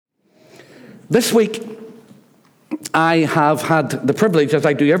This week, I have had the privilege, as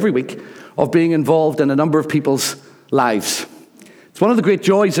I do every week, of being involved in a number of people's lives. It's one of the great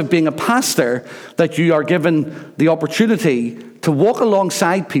joys of being a pastor that you are given the opportunity to walk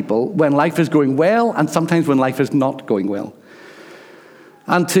alongside people when life is going well and sometimes when life is not going well.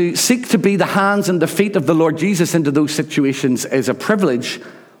 And to seek to be the hands and the feet of the Lord Jesus into those situations is a privilege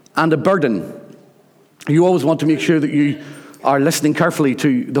and a burden. You always want to make sure that you are listening carefully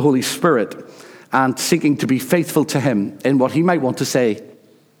to the Holy Spirit and seeking to be faithful to Him in what He might want to say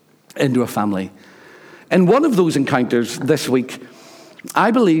into a family. In one of those encounters this week,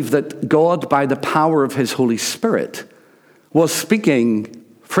 I believe that God, by the power of His Holy Spirit, was speaking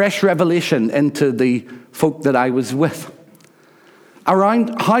fresh revelation into the folk that I was with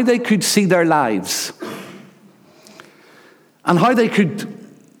around how they could see their lives and how they could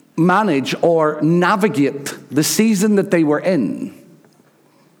manage or navigate the season that they were in.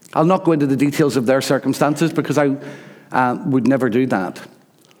 I'll not go into the details of their circumstances because I would never do that.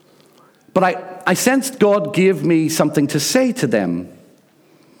 But I sensed God gave me something to say to them.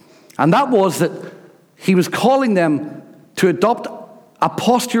 And that was that He was calling them to adopt a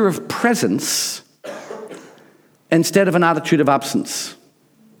posture of presence instead of an attitude of absence.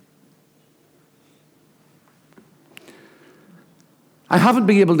 I haven't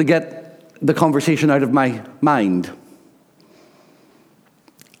been able to get the conversation out of my mind.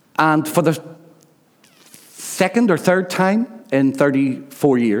 And for the second or third time in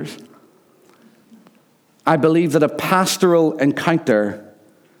 34 years, I believe that a pastoral encounter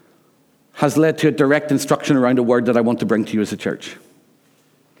has led to a direct instruction around a word that I want to bring to you as a church.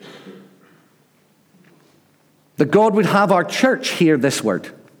 That God would have our church hear this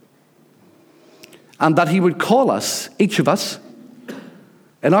word. And that He would call us, each of us,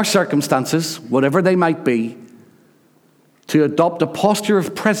 in our circumstances, whatever they might be, to adopt a posture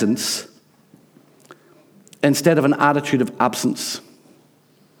of presence instead of an attitude of absence.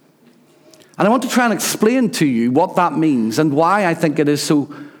 And I want to try and explain to you what that means and why I think it is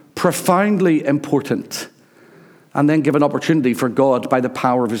so profoundly important, and then give an opportunity for God, by the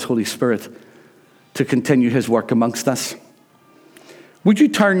power of His Holy Spirit, to continue His work amongst us. Would you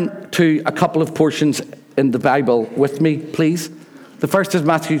turn to a couple of portions in the Bible with me, please? The first is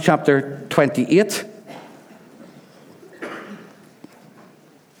Matthew chapter 28.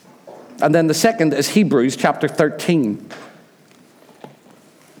 And then the second is Hebrews chapter 13.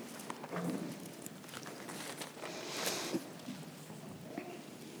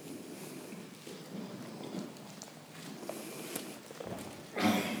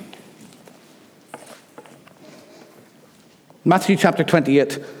 Matthew chapter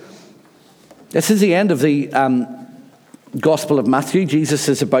 28. This is the end of the Gospel of Matthew. Jesus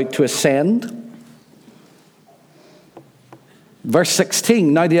is about to ascend. Verse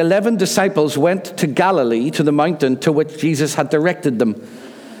 16. Now the 11 disciples went to Galilee, to the mountain to which Jesus had directed them.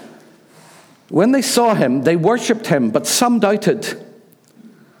 When they saw Him, they worshipped Him, but some doubted.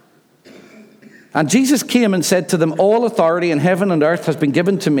 And Jesus came and said to them, all authority in heaven and earth has been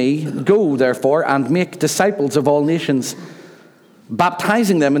given to me. Go, therefore, and make disciples of all nations,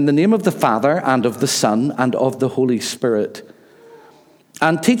 baptizing them in the name of the Father and of the Son and of the Holy Spirit,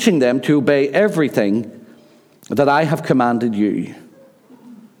 and teaching them to obey everything that I have commanded you.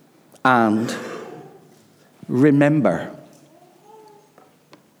 And remember,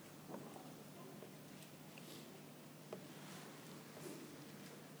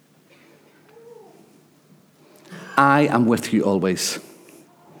 I am with you always,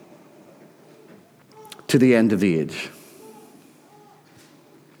 to the end of the age.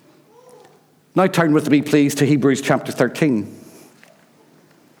 Now turn with me, please, to Hebrews chapter 13.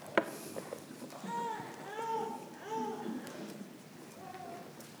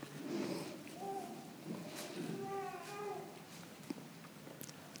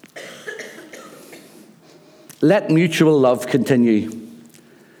 Let mutual love continue.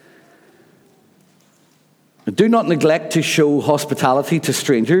 Do not neglect to show hospitality to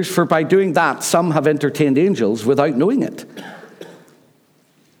strangers, for by doing that, some have entertained angels without knowing it.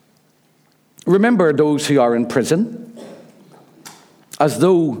 Remember those who are in prison, as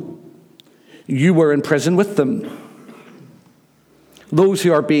though you were in prison with them. Those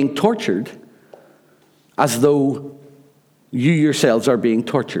who are being tortured, as though you yourselves are being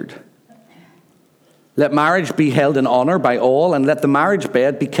tortured. Let marriage be held in honor by all, and let the marriage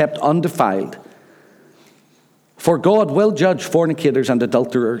bed be kept undefiled. For God will judge fornicators and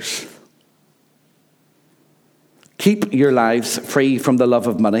adulterers. Keep your lives free from the love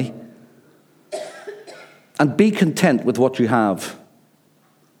of money, and be content with what you have.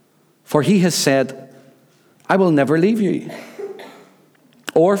 For He has said, I will never leave you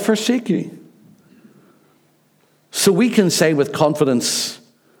or forsake you. So we can say with confidence,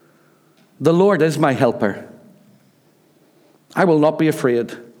 the Lord is my helper. I will not be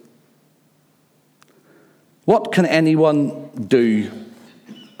afraid. What can anyone do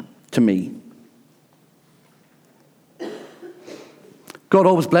to me? God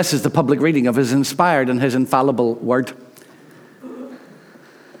always blesses the public reading of his inspired and his infallible word.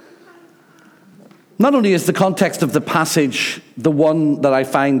 Not only is the context of the passage the one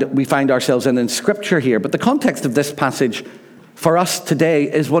that we find ourselves in Scripture here, but the context of this passage for us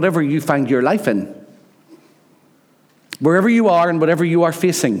today is whatever you find your life in. Wherever you are and whatever you are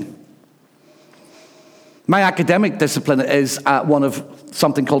facing. My academic discipline is one of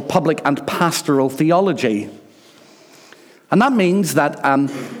something called public and pastoral theology. And that means that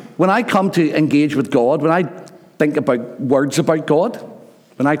when I come to engage with God, when I think about words about God,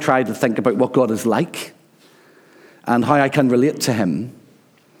 when I try to think about what God is like and how I can relate to him,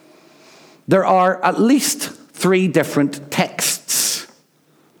 there are at least 3 different texts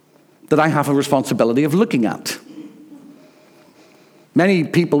that I have a responsibility of looking at. Many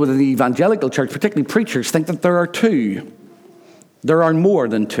people within the evangelical church, particularly preachers, think that there are 2. There are more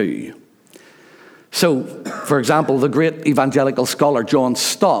than 2. So, for example, the great evangelical scholar John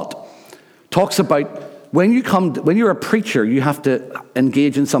Stott talks about when you're a preacher, you have to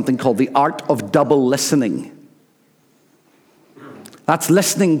engage in something called the art of double listening. That's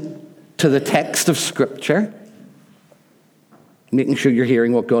listening to the text of Scripture, making sure you're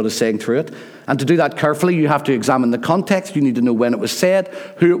hearing what God is saying through it. And to do that carefully, you have to examine the context. You need to know when it was said,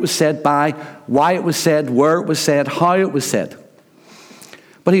 who it was said by, why it was said, where it was said, how it was said.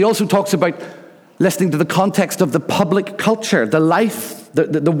 But he also talks about listening to the context of the public culture, the life,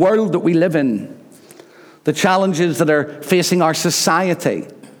 the world that we live in, the challenges that are facing our society.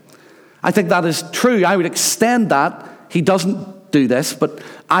 I think that is true. I would extend that. He doesn't do this, but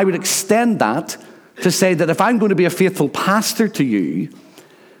I would extend that to say that if I'm going to be a faithful pastor to you,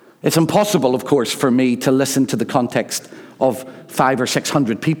 it's impossible, of course, for me to listen to the context of 500 or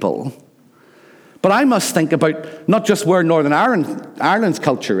 600 people. But I must think about not just where Northern Ireland's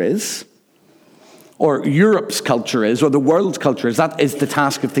culture is, or Europe's culture is, or the world's culture is. That is the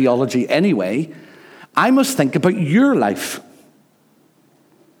task of theology anyway. I must think about your life.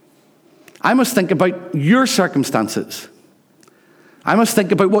 I must think about your circumstances. I must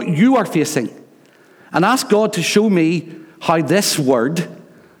think about what you are facing and ask God to show me how this word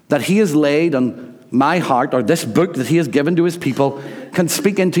that he has laid on my heart, or this book that he has given to his people, can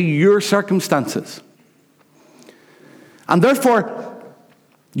speak into your circumstances. And therefore,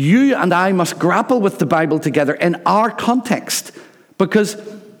 you and I must grapple with the Bible together in our context. Because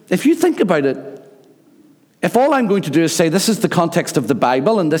if you think about it, if all I'm going to do is say this is the context of the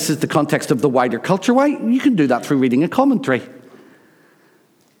Bible and this is the context of the wider culture, why, you can do that through reading a commentary.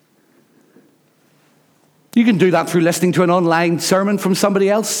 You can do that through listening to an online sermon from somebody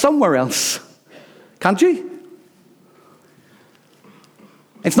else somewhere else. Can't you?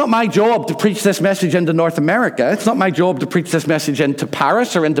 It's not my job to preach this message into North America. It's not my job to preach this message into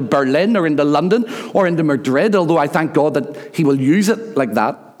Paris or into Berlin or into London or into Madrid, although I thank God that he will use it like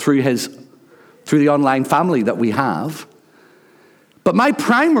that through the online family that we have. But my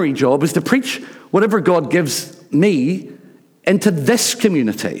primary job is to preach whatever God gives me into this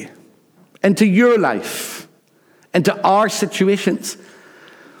community, into your life, into our situations.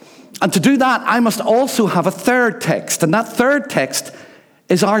 And to do that, I must also have a third text, and that third text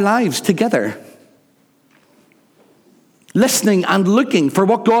is our lives together. Listening and looking for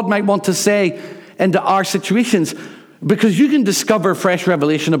what God might want to say into our situations, because you can discover fresh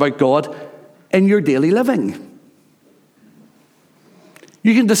revelation about God in your daily living.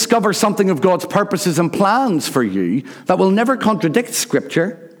 You can discover something of God's purposes and plans for you that will never contradict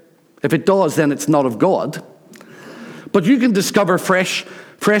Scripture. If it does, then it's not of God. But you can discover fresh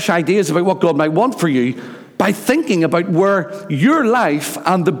ideas about what God might want for you by thinking about where your life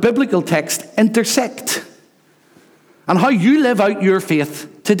and the biblical text intersect and how you live out your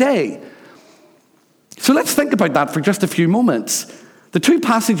faith today. So let's think about that for just a few moments. The 2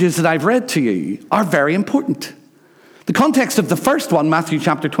 passages that I've read to you are very important. The context of the first one, Matthew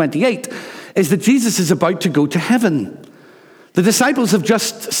chapter 28, is that Jesus is about to go to heaven. The disciples have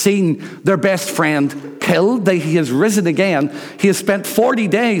just seen their best friend killed. He has risen again. He has spent 40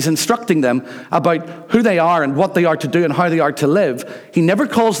 days instructing them about who they are and what they are to do and how they are to live. He never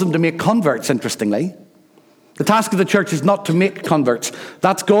calls them to make converts, interestingly. The task of the church is not to make converts.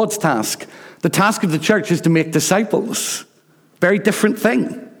 That's God's task. The task of the church is to make disciples. Very different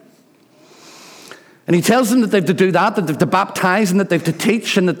thing. And he tells them that they've to do that they've to baptize, and that they've to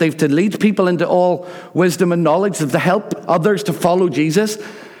teach, and that they've to lead people into all wisdom and knowledge, that to help others to follow Jesus.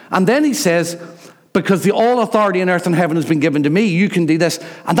 And then he says, because the all authority in earth and heaven has been given to me. You can do this.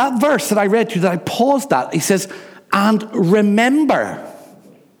 And that verse that I read to you, that I paused at, he says, and remember,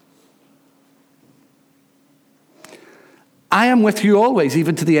 I am with you always,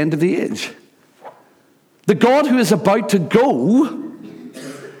 even to the end of the age. The God who is about to go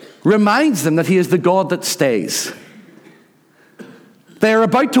reminds them that he is the God that stays. They are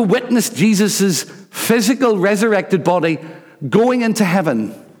about to witness Jesus' physical resurrected body going into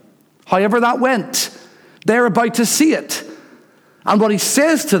heaven. However that went, they're about to see it. And what he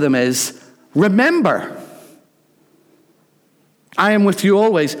says to them is, remember, I am with you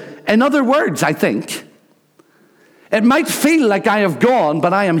always. In other words, I think, it might feel like I have gone,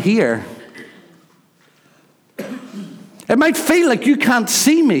 but I am here. It might feel like you can't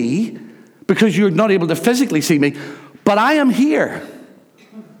see me because you're not able to physically see me, but I am here.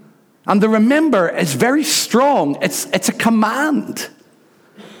 And the remember is very strong. It's a command.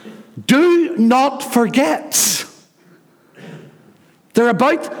 Do not forget. They're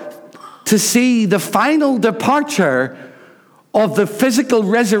about to see the final departure of the physical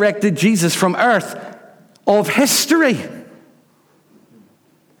resurrected Jesus from earth, of history.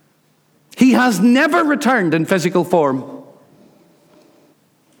 He has never returned in physical form.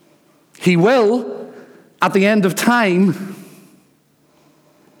 He will at the end of time.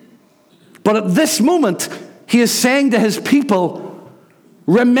 But at this moment, he is saying to his people,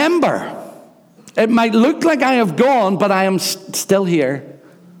 remember, it might look like I have gone, but I am still here.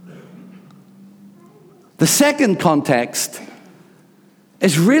 The second context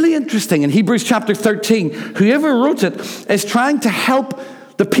is really interesting. In Hebrews chapter 13, whoever wrote it is trying to help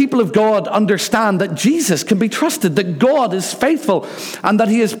the people of God understand that Jesus can be trusted, that God is faithful, and that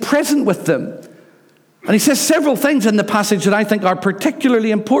he is present with them. And he says several things in the passage that I think are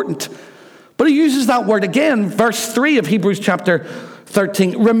particularly important. But he uses that word again, verse 3 of Hebrews chapter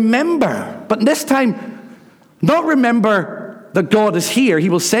 13. Remember, but this time, not remember that God is here. He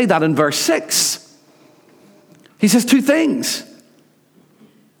will say that in verse 6. He says two things.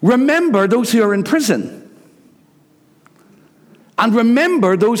 Remember those who are in prison. And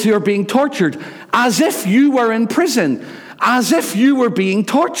remember those who are being tortured, as if you were in prison, as if you were being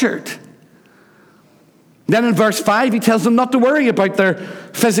tortured. Then in verse 5, he tells them not to worry about their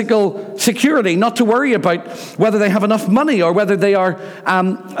physical security, not to worry about whether they have enough money or whether they are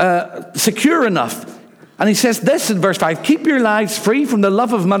secure enough. And he says this in verse 5, keep your lives free from the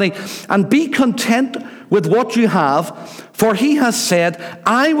love of money and be content with what you have, for he has said,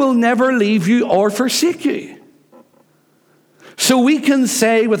 I will never leave you or forsake you. So we can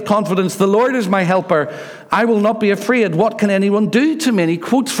say with confidence, the Lord is my helper. I will not be afraid. What can anyone do to me? And he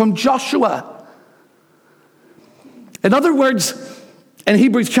quotes from Joshua. In other words, in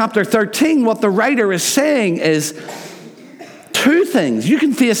Hebrews chapter 13, what the writer is saying is two things. You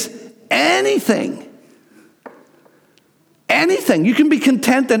can face anything. Anything. You can be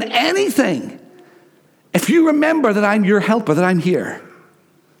content in anything. If you remember that I'm your helper, that I'm here.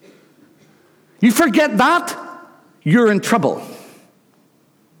 You forget that, you're in trouble.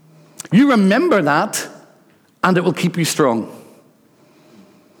 You remember that, and it will keep you strong.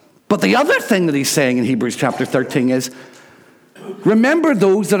 But the other thing that he's saying in Hebrews chapter 13 is, remember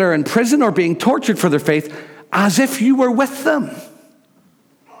those that are in prison or being tortured for their faith as if you were with them.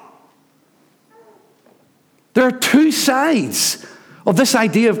 There are two sides of this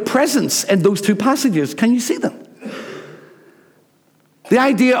idea of presence in those two passages. Can you see them? The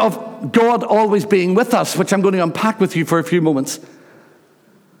idea of God always being with us, which I'm going to unpack with you for a few moments.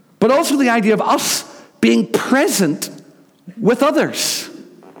 But also the idea of us being present with others.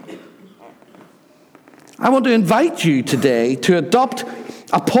 I want to invite you today to adopt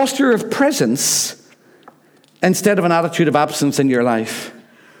a posture of presence instead of an attitude of absence in your life.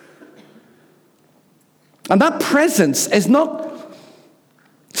 And that presence is not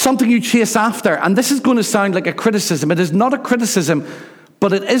something you chase after. And this is going to sound like a criticism. It is not a criticism,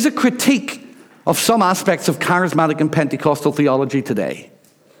 but it is a critique of some aspects of charismatic and Pentecostal theology today.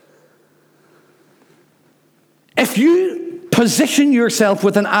 If you position yourself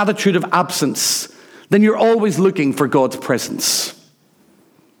with an attitude of absence, then you're always looking for God's presence.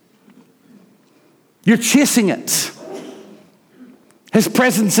 You're chasing it. His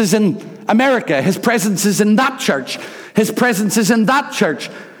presence is in America. His presence is in that church. His presence is in that church.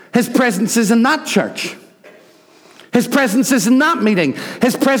 His presence is in that church. His presence is in that meeting.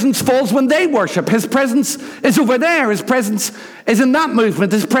 His presence falls when they worship. His presence is over there. His presence is in that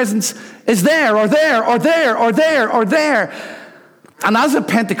movement. His presence is there or there or there or there or there. And as a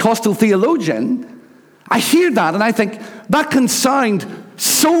Pentecostal theologian, I hear that and I think that can sound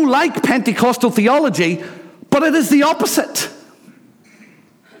so like Pentecostal theology, but it is the opposite.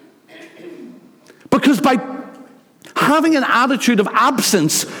 Because by having an attitude of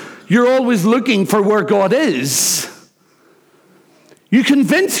absence, you're always looking for where God is. You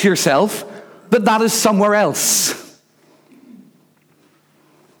convince yourself that that is somewhere else.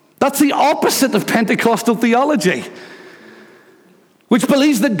 That's the opposite of Pentecostal theology, which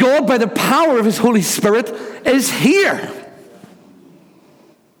believes that God, by the power of his Holy Spirit, is here.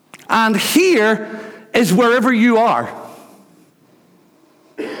 And here is wherever you are.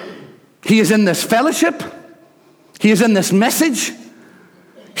 He is in this fellowship. He is in this message.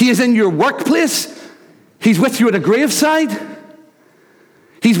 He is in your workplace. He's with you at a graveside.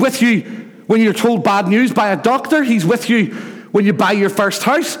 He's with you when you're told bad news by a doctor. He's with you when you buy your first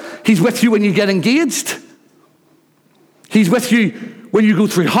house. He's with you when you get engaged. He's with you when you go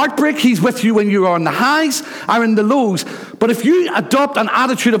through heartbreak. He's with you when you're on the highs or in the lows. But if you adopt an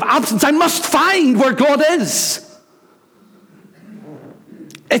attitude of absence, I must find where God is.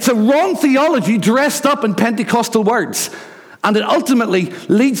 It's a wrong theology dressed up in Pentecostal words. And it ultimately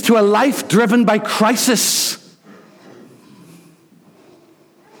leads to a life driven by crisis.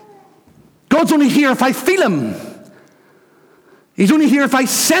 God's only here if I feel him. He's only here if I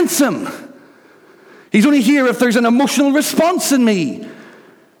sense him. He's only here if there's an emotional response in me.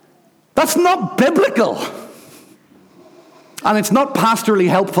 That's not biblical. And it's not pastorally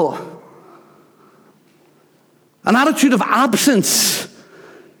helpful. An attitude of absence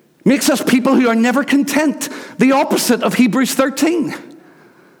makes us people who are never content. The opposite of Hebrews 13.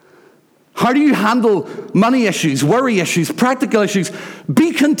 How do you handle money issues, worry issues, practical issues?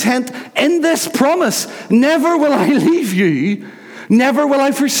 Be content in this promise. Never will I leave you. Never will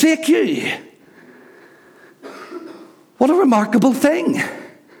I forsake you. What a remarkable thing.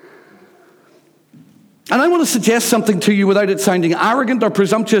 And I want to suggest something to you without it sounding arrogant or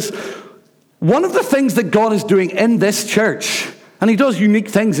presumptuous. One of the things that God is doing in this church, and he does unique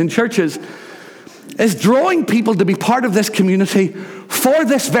things in churches, is drawing people to be part of this community for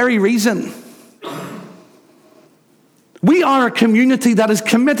this very reason. We are a community that is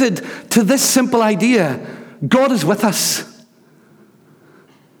committed to this simple idea. God is with us.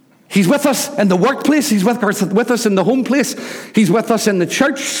 He's with us in the workplace. He's with us in the home place. He's with us in the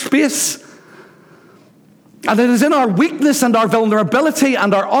church space. And it is in our weakness and our vulnerability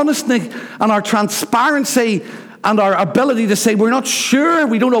and our honesty and our transparency and our ability to say, we're not sure,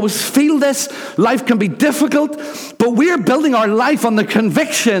 we don't always feel this, life can be difficult, but we're building our life on the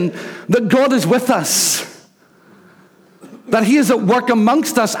conviction that God is with us, that he is at work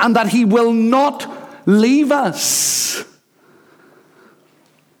amongst us, and that he will not leave us.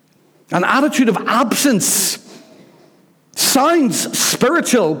 An attitude of absence sounds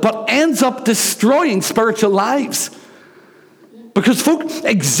spiritual, but ends up destroying spiritual lives. Because folk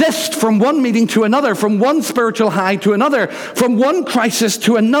exist from one meeting to another, from one spiritual high to another, from one crisis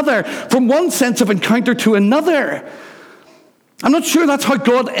to another, from one sense of encounter to another. I'm not sure that's how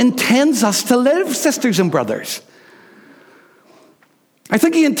God intends us to live, sisters and brothers. I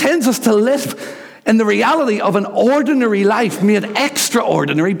think he intends us to live in the reality of an ordinary life made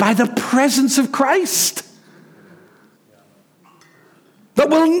extraordinary by the presence of Christ. That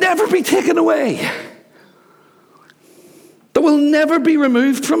will never be taken away. That will never be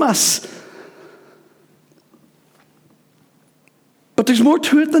removed from us. But there's more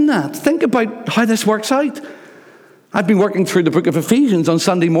to it than that. Think about how this works out. I've been working through the book of Ephesians on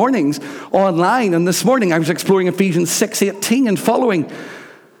Sunday mornings online, and this morning I was exploring Ephesians 6:18 and following.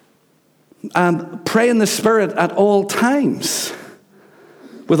 Pray in the Spirit at all times,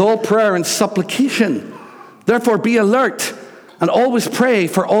 with all prayer and supplication. Therefore be alert and always pray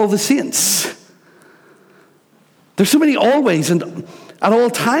for all the saints. There's so many always and at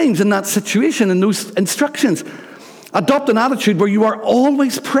all times in that situation, in those instructions. Adopt an attitude where you are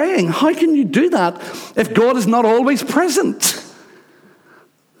always praying. How can you do that if God is not always present?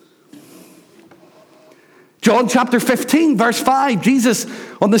 John chapter 15, verse 5, Jesus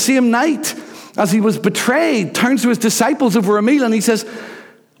on the same night as he was betrayed turns to his disciples over a meal and he says,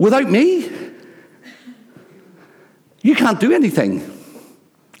 without me, you can't do anything.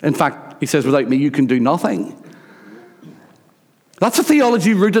 In fact, he says, without me, you can do nothing. That's a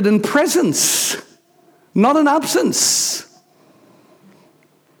theology rooted in presence, not in absence.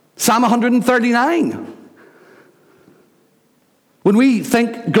 Psalm 139. When we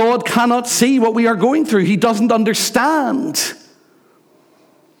think God cannot see what we are going through, he doesn't understand.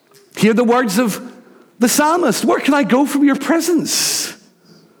 Hear the words of the psalmist. Where can I go from your presence?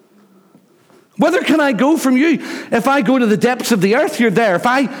 Whither can I go from you? If I go to the depths of the earth, you're there. If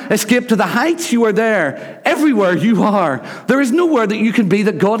I escape to the heights, you are there. Everywhere you are. There is nowhere that you can be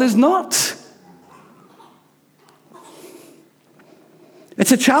that God is not.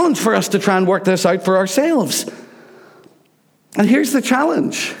 It's a challenge for us to try and work this out for ourselves. And here's the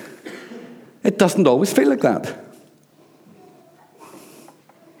challenge. It doesn't always feel like that.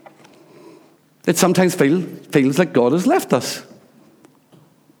 It sometimes feels like God has left us.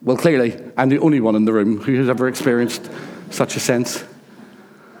 Well, clearly, I'm the only one in the room who has ever experienced such a sense.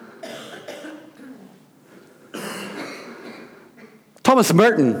 Thomas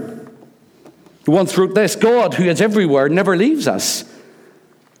Merton once wrote this: God, who is everywhere, never leaves us.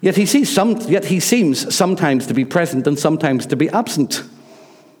 Yet he seems sometimes to be present and sometimes to be absent.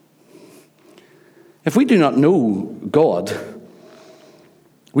 If we do not know God,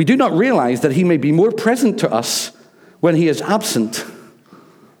 we do not realize that he may be more present to us when he is absent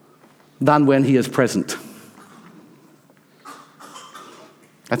than when he is present.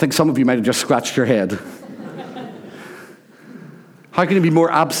 I think some of you might have just scratched your head. How can he be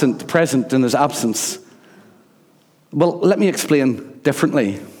more present in his absence? Well, let me explain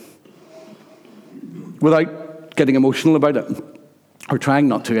differently, without getting emotional about it, or trying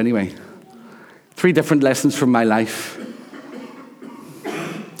not to anyway. 3 different lessons from my life.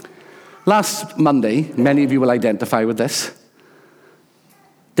 Last Monday, many of you will identify with this,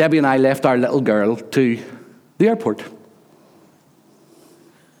 Debbie and I left our little girl to the airport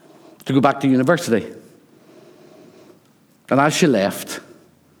to go back to university. And as she left,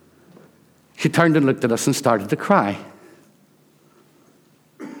 she turned and looked at us and started to cry.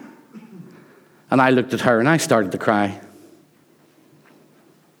 And I looked at her and I started to cry.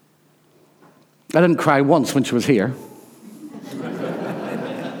 I didn't cry once when she was here.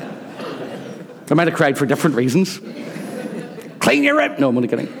 I might have cried for different reasons. Clean your room. No, I'm only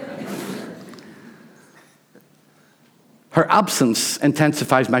kidding. Her absence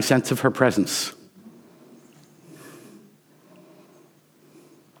intensifies my sense of her presence.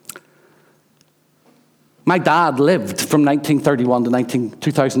 My dad lived from 1931 to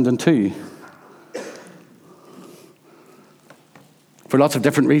 2002. For lots of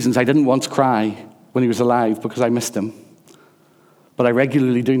different reasons, I didn't once cry when he was alive because I missed him. But I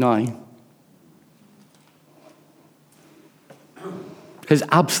regularly do now. His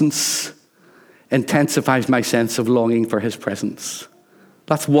absence intensifies my sense of longing for his presence.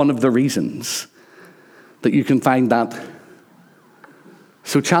 That's one of the reasons that you can find that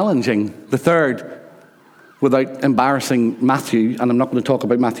so challenging. The third, without embarrassing Matthew, and I'm not going to talk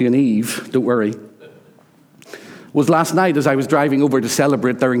about Matthew and Eve, don't worry, was last night as I was driving over to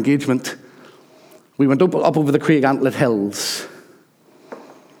celebrate their engagement. We went up over the Craigantlet Hills.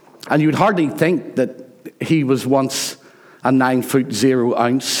 And you would hardly think that he was once a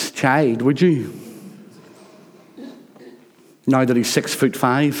 9'0" child, would you? Now that he's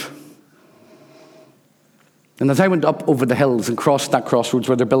 6'5". And as I went up over the hills and crossed that crossroads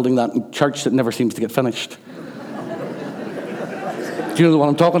where they're building that church that never seems to get finished. Do you know the one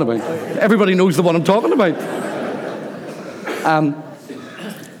I'm talking about? Everybody knows the one I'm talking about.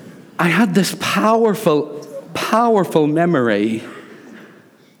 I had this powerful, powerful memory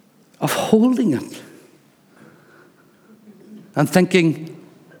of holding him and thinking,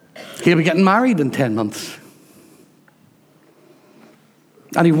 he'll be getting married in 10 months.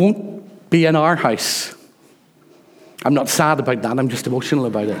 And he won't be in our house. I'm not sad about that, I'm just emotional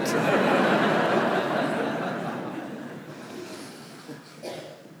about it.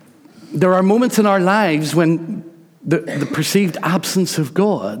 There are moments in our lives when the perceived absence of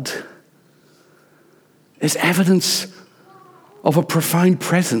God is evidence of a profound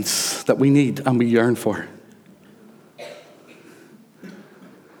presence that we need and we yearn for.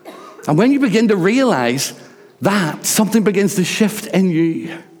 And when you begin to realize that, something begins to shift in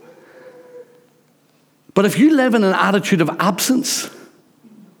you. But if you live in an attitude of absence,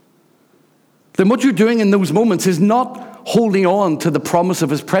 then what you're doing in those moments is not holding on to the promise of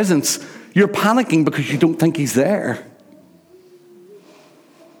his presence. You're panicking because you don't think he's there.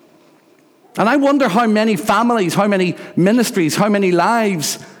 And I wonder how many families, how many ministries, how many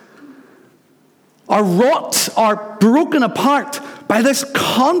lives are wrought, are broken apart by this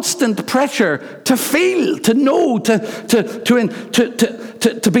constant pressure to feel, to know,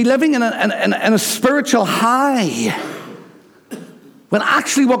 to be living in a spiritual high. When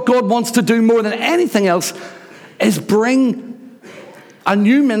actually what God wants to do more than anything else is bring a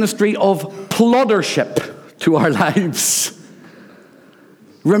new ministry of ploddership to our lives.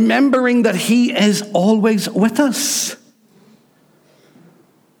 Remembering that he is always with us.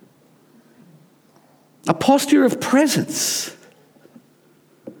 A posture of presence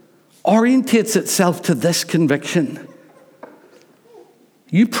orientates itself to this conviction.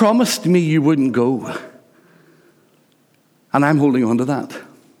 You promised me you wouldn't go. And I'm holding on to that.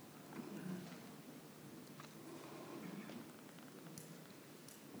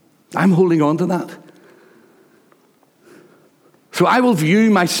 I'm holding on to that. So I will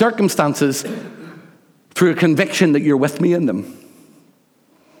view my circumstances through a conviction that you're with me in them.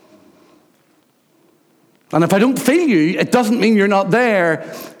 And if I don't feel you, it doesn't mean you're not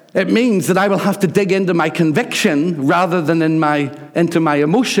there. It means that I will have to dig into my conviction rather than into my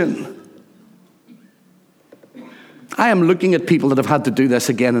emotion. I am looking at people that have had to do this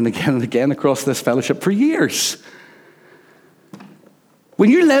again and again and again across this fellowship for years. When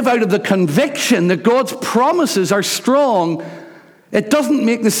you live out of the conviction that God's promises are strong, it doesn't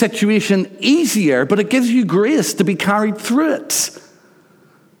make the situation easier, but it gives you grace to be carried through it.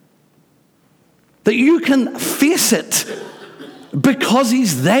 That you can face it because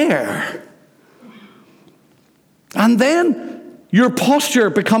he's there. And then your posture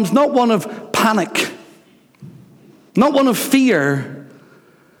becomes not one of panic, not one of fear,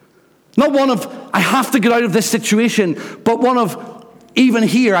 not one of, I have to get out of this situation, but one of, even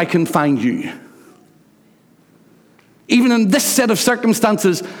here I can find you. Even in this set of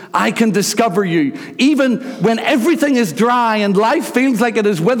circumstances, I can discover you. Even when everything is dry and life feels like it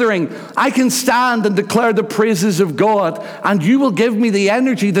is withering, I can stand and declare the praises of God, and you will give me the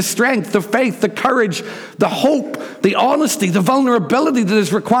energy, the strength, the faith, the courage, the hope, the honesty, the vulnerability that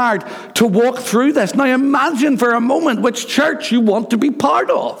is required to walk through this. Now imagine for a moment which church you want to be part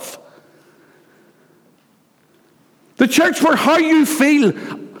of. The church where how you feel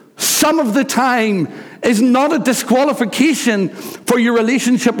some of the time is not a disqualification for your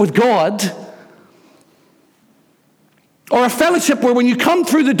relationship with God. Or a fellowship where when you come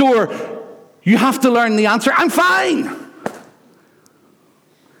through the door, you have to learn the answer, I'm fine.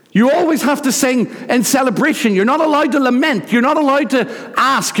 You always have to sing in celebration. You're not allowed to lament. You're not allowed to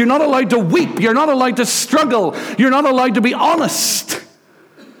ask. You're not allowed to weep. You're not allowed to struggle. You're not allowed to be honest.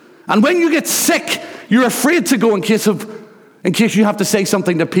 And when you get sick, you're afraid to go in case you have to say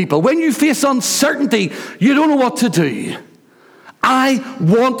something to people. When you face uncertainty, you don't know what to do. I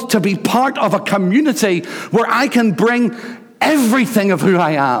want to be part of a community where I can bring everything of who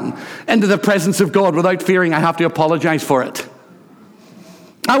I am into the presence of God without fearing I have to apologize for it.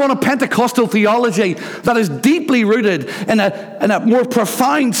 I want a Pentecostal theology that is deeply rooted in a more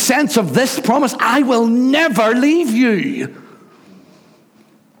profound sense of this promise. I will never leave you.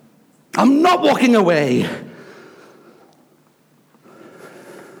 I'm not walking away.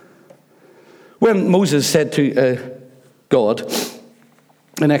 When Moses said to God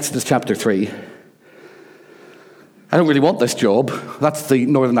in Exodus chapter 3, I don't really want this job. That's the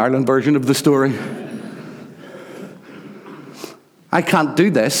Northern Ireland version of the story. I can't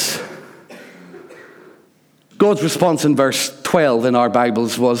do this. God's response in verse 12 in our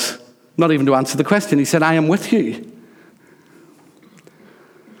Bibles was not even to answer the question. He said, I am with you.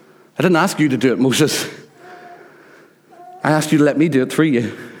 I didn't ask you to do it, Moses. I asked you to let me do it through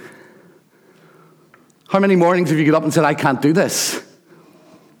you. How many mornings have you got up and said, I can't do this?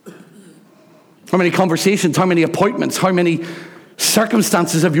 How many conversations, how many appointments, how many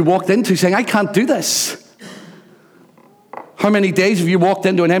circumstances have you walked into saying, I can't do this? How many days have you walked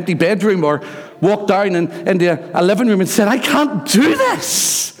into an empty bedroom or walked down into a living room and said, I can't do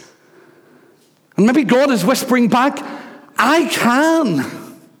this? And maybe God is whispering back, I can.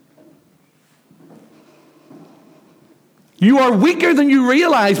 You are weaker than you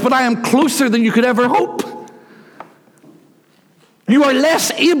realize, but I am closer than you could ever hope. You are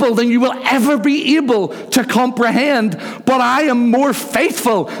less able than you will ever be able to comprehend, but I am more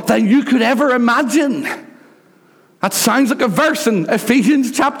faithful than you could ever imagine. That sounds like a verse in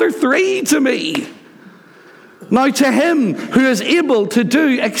Ephesians chapter 3 to me. Now to him who is able to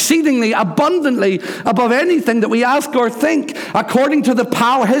do exceedingly abundantly above anything that we ask or think, according to the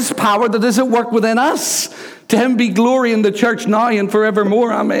power, his power that is at work within us, to him be glory in the church now and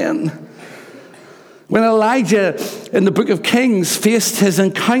forevermore. Amen. When Elijah in the book of Kings faced his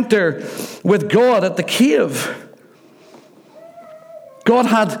encounter with God at the cave,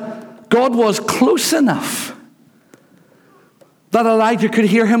 God was close enough that Elijah could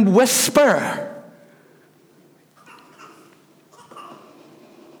hear him whisper.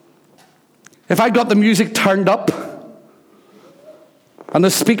 If I got the music turned up and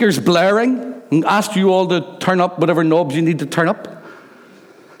the speakers blaring and asked you all to turn up whatever knobs you need to turn up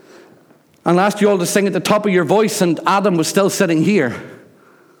and asked you all to sing at the top of your voice and Adam was still sitting here,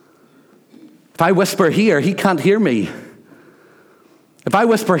 if I whisper here, he can't hear me. If I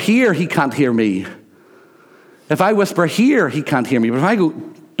whisper here, he can't hear me. If I whisper here, he can't hear me. But if I go,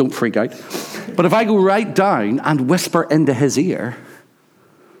 don't freak out, but if I go right down and whisper into his ear,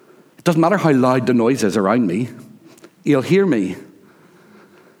 it doesn't matter how loud the noise is around me, he'll hear me.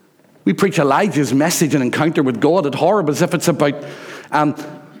 We preach Elijah's message and encounter with God at Horeb as if it's about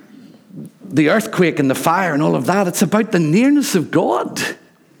the earthquake and the fire and all of that. It's about the nearness of God.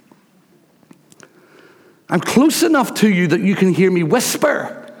 I'm close enough to you that you can hear me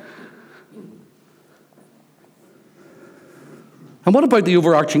whisper. And what about the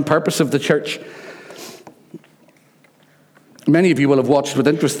overarching purpose of the church? Many of you will have watched with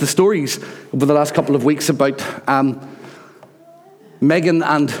interest the stories over the last couple of weeks about Meghan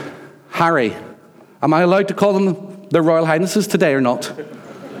and Harry. Am I allowed to call them their Royal Highnesses today or not?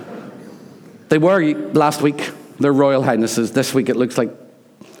 They were last week their Royal Highnesses. This week it looks like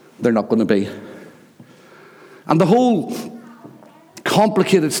they're not going to be. And the whole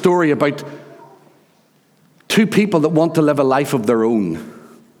complicated story about two people that want to live a life of their own.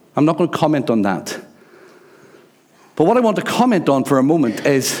 I'm not going to comment on that. But what I want to comment on for a moment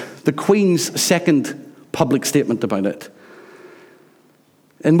is the Queen's second public statement about it,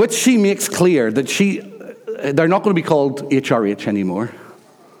 in which she makes clear that they're not going to be called HRH anymore.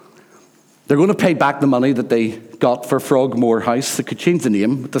 They're going to pay back the money that they got for Frogmore House. They could change the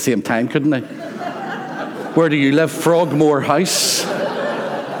name at the same time, couldn't they? Where do you live? Frogmore House.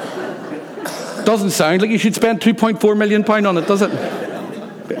 Doesn't sound like you should spend £2.4 million on it, does it?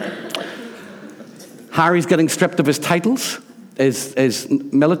 Harry's getting stripped of his titles, his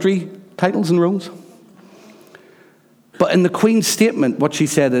military titles and roles. But in the Queen's statement, what she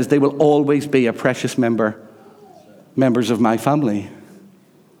said is, they will always be a precious members of my family.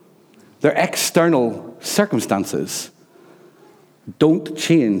 Their external circumstances don't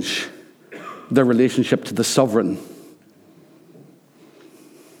change their relationship to the sovereign.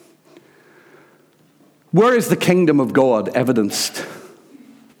 Where is the kingdom of God evidenced?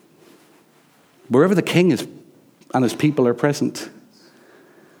 Wherever the king is and his people are present.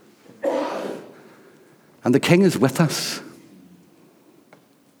 And the king is with us.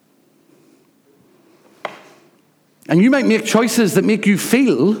 And you might make choices that make you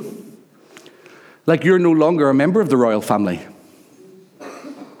feel like you're no longer a member of the royal family.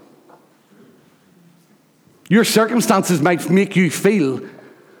 Your circumstances might make you feel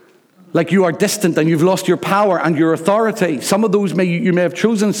like you are distant and you've lost your power and your authority. Some of those you may have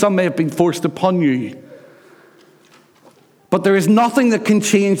chosen, some may have been forced upon you. But there is nothing that can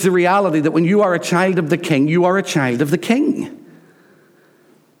change the reality that when you are a child of the king, you are a child of the king.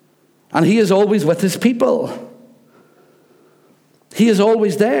 And he is always with his people. He is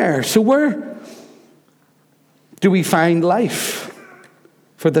always there. So where do we find life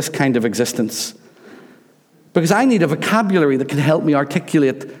for this kind of existence? Because I need a vocabulary that can help me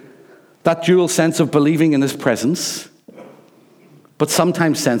articulate that dual sense of believing in his presence, but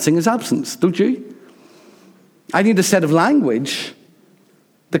sometimes sensing his absence, don't you? I need a set of language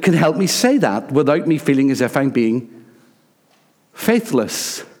that can help me say that without me feeling as if I'm being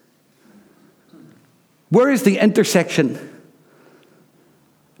faithless. Where is the intersection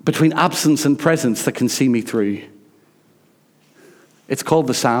between absence and presence that can see me through? It's called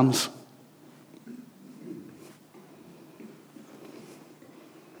the Psalms.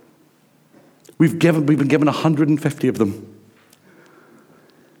 We've been given 150 of them.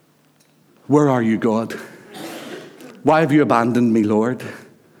 Where are you, God? Why have you abandoned me, Lord?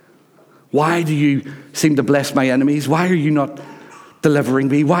 Why do you seem to bless my enemies? Why are you not delivering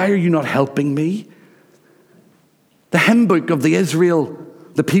me? Why are you not helping me? The hymn book of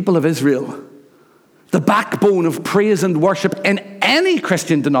the people of Israel, the backbone of praise and worship in any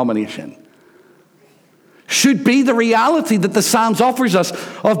Christian denomination, should be the reality that the Psalms offers us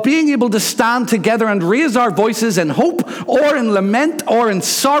of being able to stand together and raise our voices in hope or in lament or in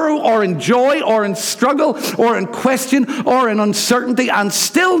sorrow or in joy or in struggle or in question or in uncertainty and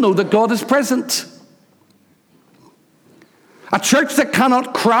still know that God is present. A church that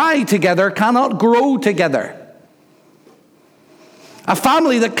cannot cry together cannot grow together. A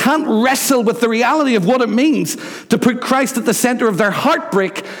family that can't wrestle with the reality of what it means to put Christ at the center of their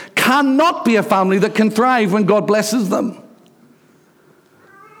heartbreak cannot be a family that can thrive when God blesses them.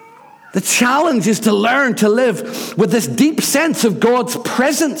 The challenge is to learn to live with this deep sense of God's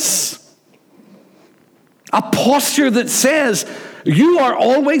presence. A posture that says, you are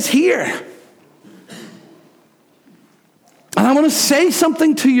always here. And I want to say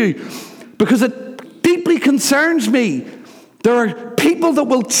something to you because it deeply concerns me. There are people that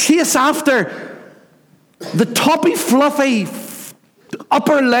will chase after the toppy, fluffy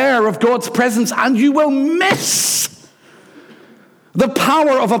upper layer of God's presence, and you will miss the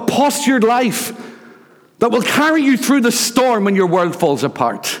power of a postured life that will carry you through the storm when your world falls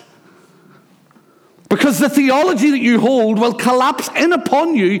apart. Because the theology that you hold will collapse in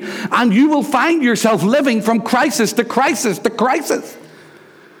upon you, and you will find yourself living from crisis to crisis to crisis.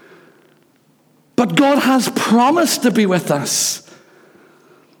 But God has promised to be with us.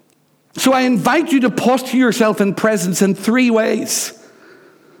 So I invite you to posture yourself in presence in 3 ways.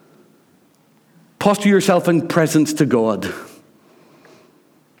 Posture yourself in presence to God.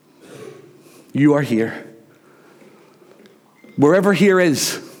 You are here. Wherever here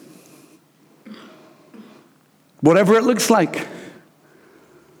is, whatever it looks like,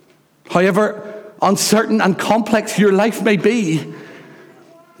 however uncertain and complex your life may be,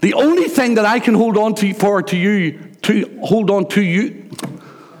 the only thing that I can hold on for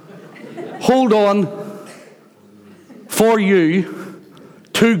you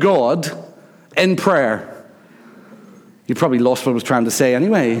to God in prayer. You probably lost what I was trying to say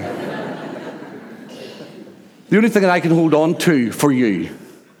anyway. The only thing that I can hold on to for you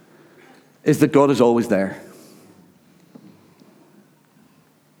is that God is always there.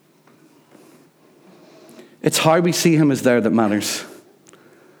 It's how we see him as there that matters.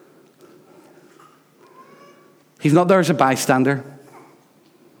 He's not there as a bystander.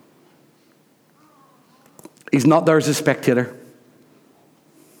 He's not there as a spectator.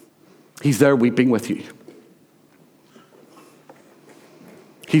 He's there weeping with you.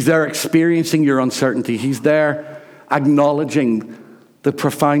 He's there experiencing your uncertainty. He's there acknowledging the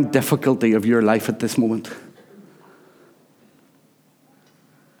profound difficulty of your life at this moment.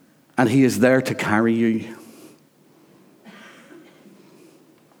 And he is there to carry you.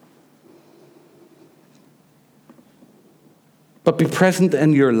 But be present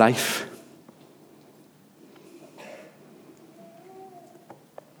in your life.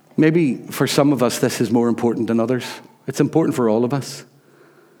 Maybe for some of us this is more important than others. It's important for all of us.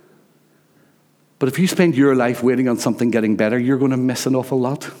 But if you spend your life waiting on something getting better, you're going to miss an awful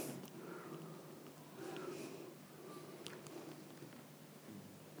lot.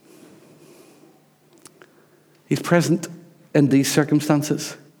 He's present in these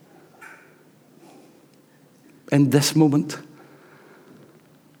circumstances, in this moment.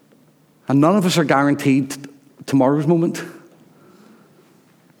 And none of us are guaranteed tomorrow's moment.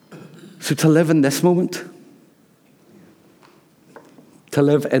 So to live in this moment, to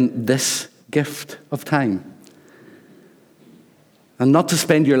live in this gift of time, and not to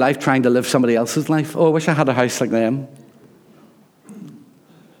spend your life trying to live somebody else's life. Oh, I wish I had a house like them.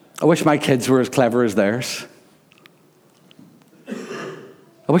 I wish my kids were as clever as theirs.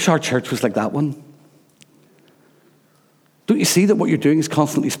 I wish our church was like that one. Don't you see that what you're doing is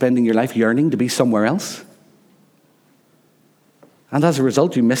constantly spending your life yearning to be somewhere else? And as a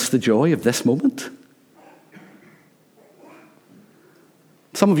result, you miss the joy of this moment.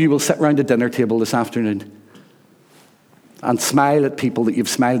 Some of you will sit around a dinner table this afternoon and smile at people that you've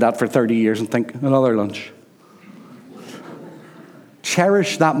smiled at for 30 years and think, another lunch.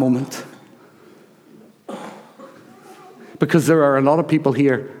 Cherish that moment. Because there are a lot of people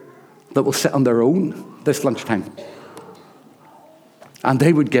here that will sit on their own this lunchtime. And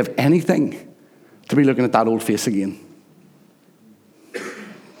they would give anything to be looking at that old face again.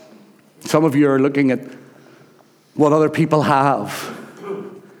 Some of you are looking at what other people have.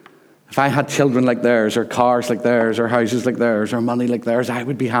 If I had children like theirs, or cars like theirs, or houses like theirs, or money like theirs, I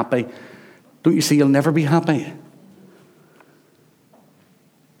would be happy. Don't you see you'll never be happy?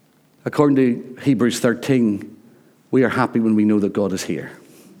 According to Hebrews 13, we are happy when we know that God is here.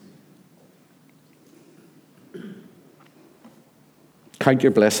 Count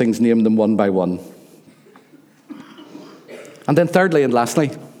your blessings, name them one by one. And then thirdly and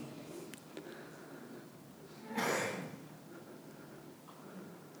lastly,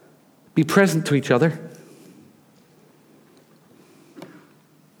 be present to each other.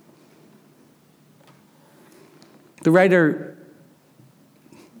 The writer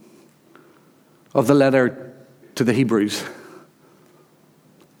of the letter to the Hebrews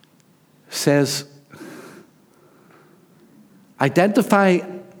says, identify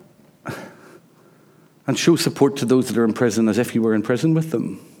and show support to those that are in prison as if you were in prison with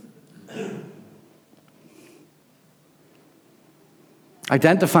them.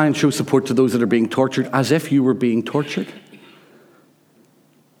 Identify and show support to those that are being tortured as if you were being tortured.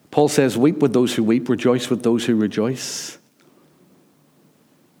 Paul says, weep with those who weep, rejoice with those who rejoice.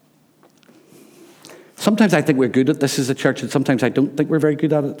 Sometimes I think we're good at this as a church, and sometimes I don't think we're very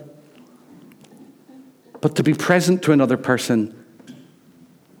good at it. But to be present to another person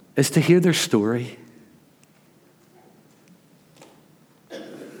is to hear their story.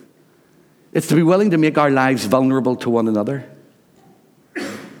 It's to be willing to make our lives vulnerable to one another.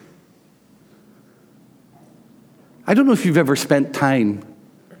 I don't know if you've ever spent time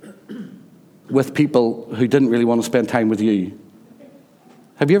with people who didn't really want to spend time with you.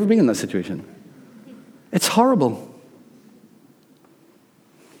 Have you ever been in that situation? It's horrible.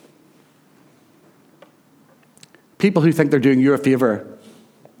 People who think they're doing you a favor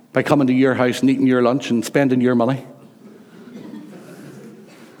by coming to your house and eating your lunch and spending your money.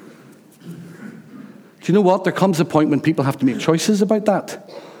 Do you know what? There comes a point when people have to make choices about that.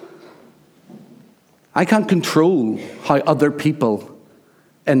 I can't control how other people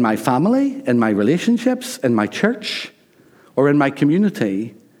in my family, in my relationships, in my church, or in my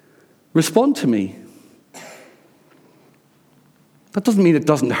community respond to me. That doesn't mean it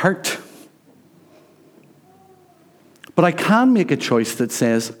doesn't hurt. But I can make a choice that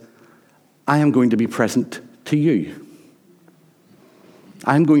says, I am going to be present to you.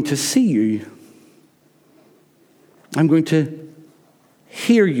 I'm going to see you. I'm going to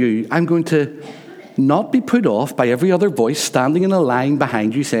hear you. I'm going to not be put off by every other voice standing in a line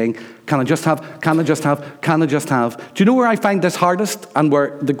behind you saying, can I just have, can I just have, can I just have? Do you know where I find this hardest and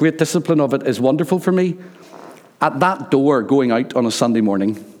where the great discipline of it is wonderful for me? At that door going out on a Sunday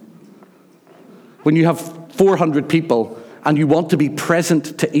morning. When you have 400 people and you want to be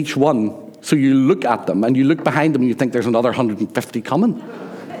present to each one, so you look at them and you look behind them and you think there's another 150 coming.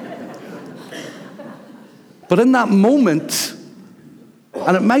 But in that moment,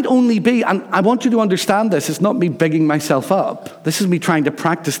 and it might only be, and I want you to understand this, it's not me bigging myself up. This is me trying to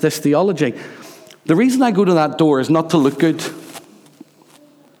practice this theology. The reason I go to that door is not to look good.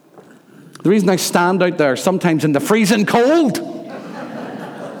 The reason I stand out there, sometimes in the freezing cold,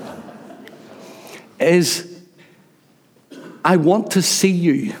 is I want to see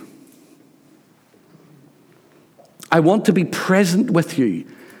you. I want to be present with you,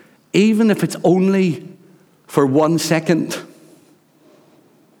 even if it's only for 1 second.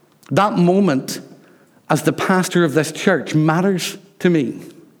 That moment, as the pastor of this church, matters to me.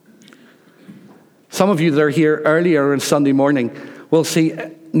 Some of you that are here earlier on Sunday morning will see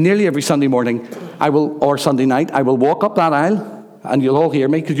nearly every Sunday morning, or Sunday night, I will walk up that aisle, and you'll all hear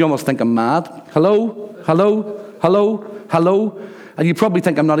me, because you almost think I'm mad. Hello, hello, hello, hello. And you probably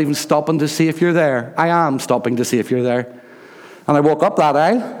think I'm not even stopping to see if you're there. I am stopping to see if you're there. And I walk up that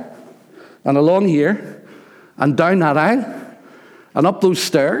aisle, and along here, and down that aisle, and up those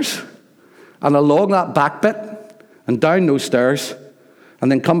stairs, and along that back bit, and down those stairs,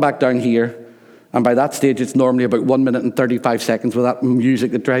 and then come back down here. And by that stage, it's normally about 1 minute and 35 seconds with that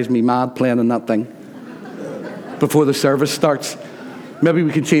music that drives me mad playing in that thing before the service starts. Maybe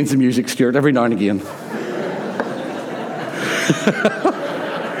we can change the music, Stuart, every now and again.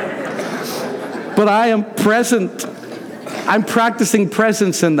 But I am present. I'm practicing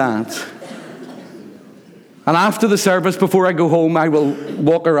presence in that. And after the service, before I go home, I will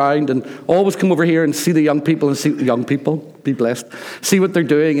walk around and always come over here and see the young people and see young people, be blessed, see what they're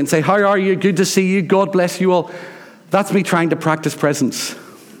doing and say, how are you? Good to see you. God bless you all. That's me trying to practice presence.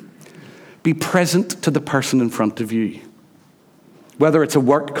 Be present to the person in front of you. Whether it's a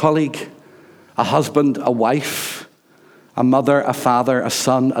work colleague, a husband, a wife, a mother, a father, a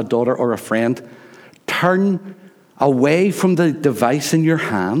son, a daughter, or a friend, turn away from the device in your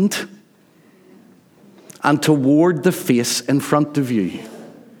hand and toward the face in front of you.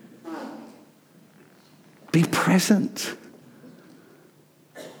 Be present.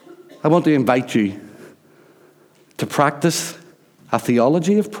 I want to invite you to practice a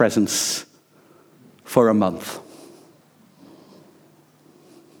theology of presence for a month.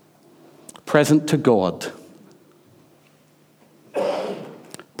 Present to God.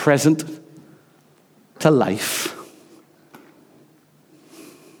 Present to life.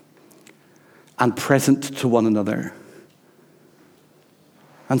 And present to one another.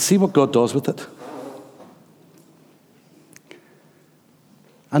 And see what God does with it.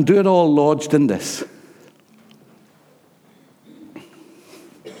 And do it all lodged in this.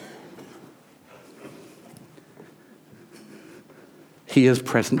 He is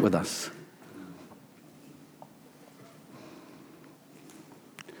present with us.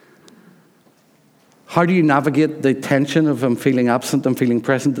 How do you navigate the tension of him feeling absent and feeling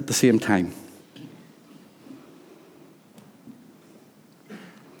present at the same time?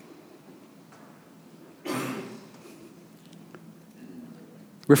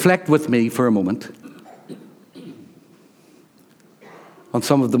 Reflect with me for a moment on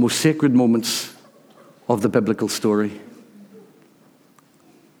some of the most sacred moments of the biblical story.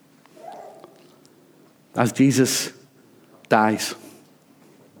 As Jesus dies.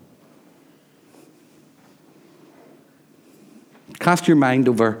 Cast your mind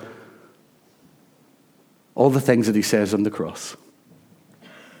over all the things that he says on the cross.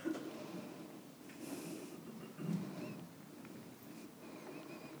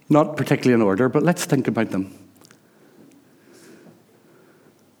 Not particularly in order, but let's think about them.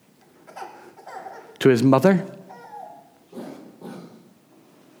 To his mother,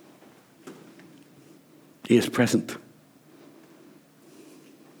 he is present.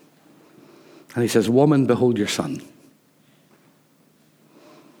 And he says, woman, behold your son.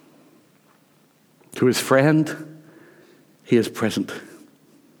 To his friend, he is present.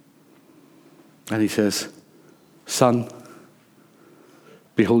 And he says, son,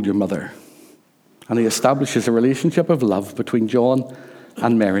 behold your mother. And he establishes a relationship of love between John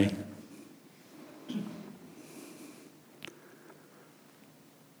and Mary.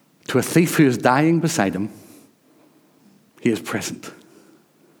 To a thief who is dying beside him, he is present.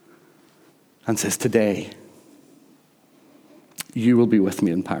 And says, today, you will be with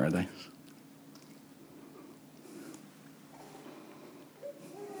me in paradise.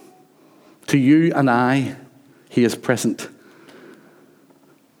 To you and I, he is present.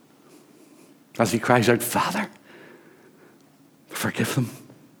 As he cries out, Father, forgive them.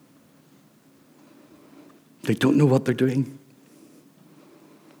 They don't know what they're doing.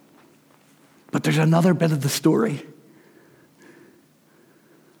 But there's another bit of the story.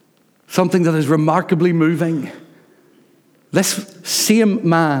 Something that is remarkably moving. This same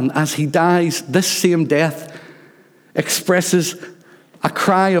man, as he dies, this same death, expresses a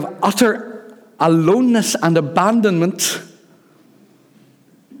cry of utter aloneness and abandonment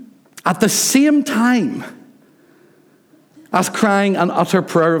at the same time as crying an utter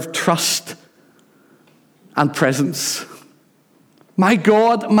prayer of trust and presence. My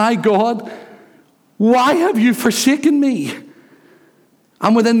God, why have you forsaken me?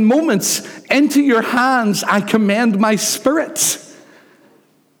 And within moments, into your hands I commend my spirit.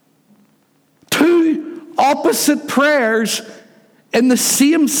 Two opposite prayers in the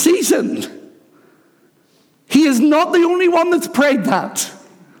same season. He is not the only one that's prayed that.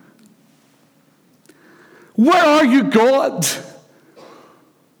 Where are you, God?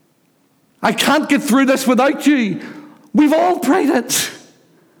 I can't get through this without you. We've all prayed it.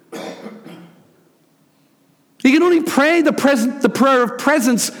 He can only pray the prayer of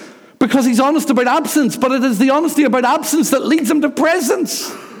presence because he's honest about absence, but it is the honesty about absence that leads him to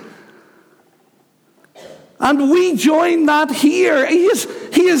presence. And we join that here. He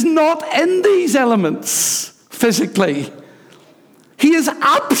is not in these elements physically. He is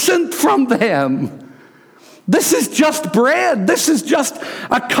absent from them. This is just bread. This is just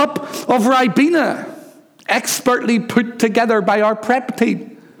a cup of Ribena, expertly put together by our prep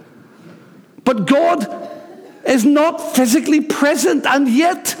team. But God is not physically present, and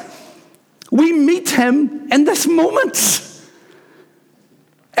yet we meet him in this moment.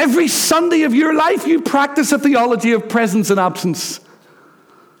 Every Sunday of your life, you practice a theology of presence and absence.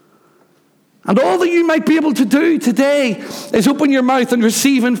 And all that you might be able to do today is open your mouth and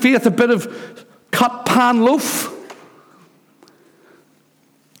receive in faith a bit of cut pan loaf.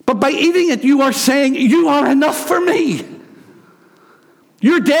 But by eating it, you are saying, you are enough for me.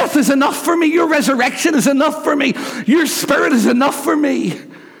 Your death is enough for me. Your resurrection is enough for me. Your spirit is enough for me.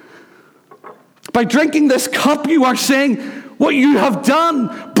 By drinking this cup, you are saying, what you have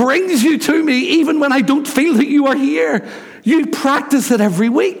done brings you to me even when I don't feel that you are here. You practice it every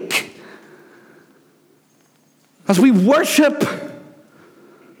week. As we worship,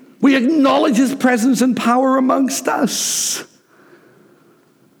 we acknowledge his presence and power amongst us.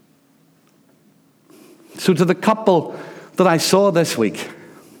 So to the couple that I saw this week,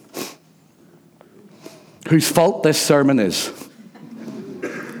 whose fault this sermon is,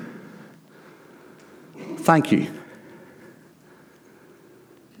 thank you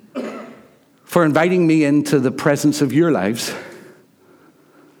for inviting me into the presence of your lives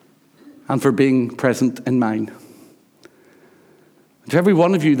and for being present in mine. To every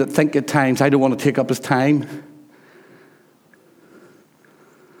one of you that think at times, I don't want to take up his time.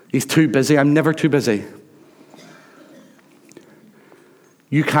 He's too busy. I'm never too busy.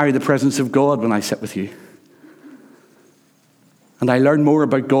 You carry the presence of God when I sit with you. And I learn more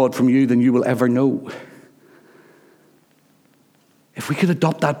about God from you than you will ever know. If we could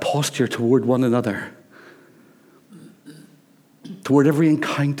adopt that posture toward one another, toward every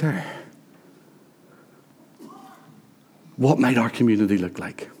encounter, what might our community look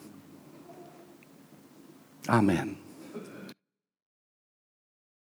like? Amen.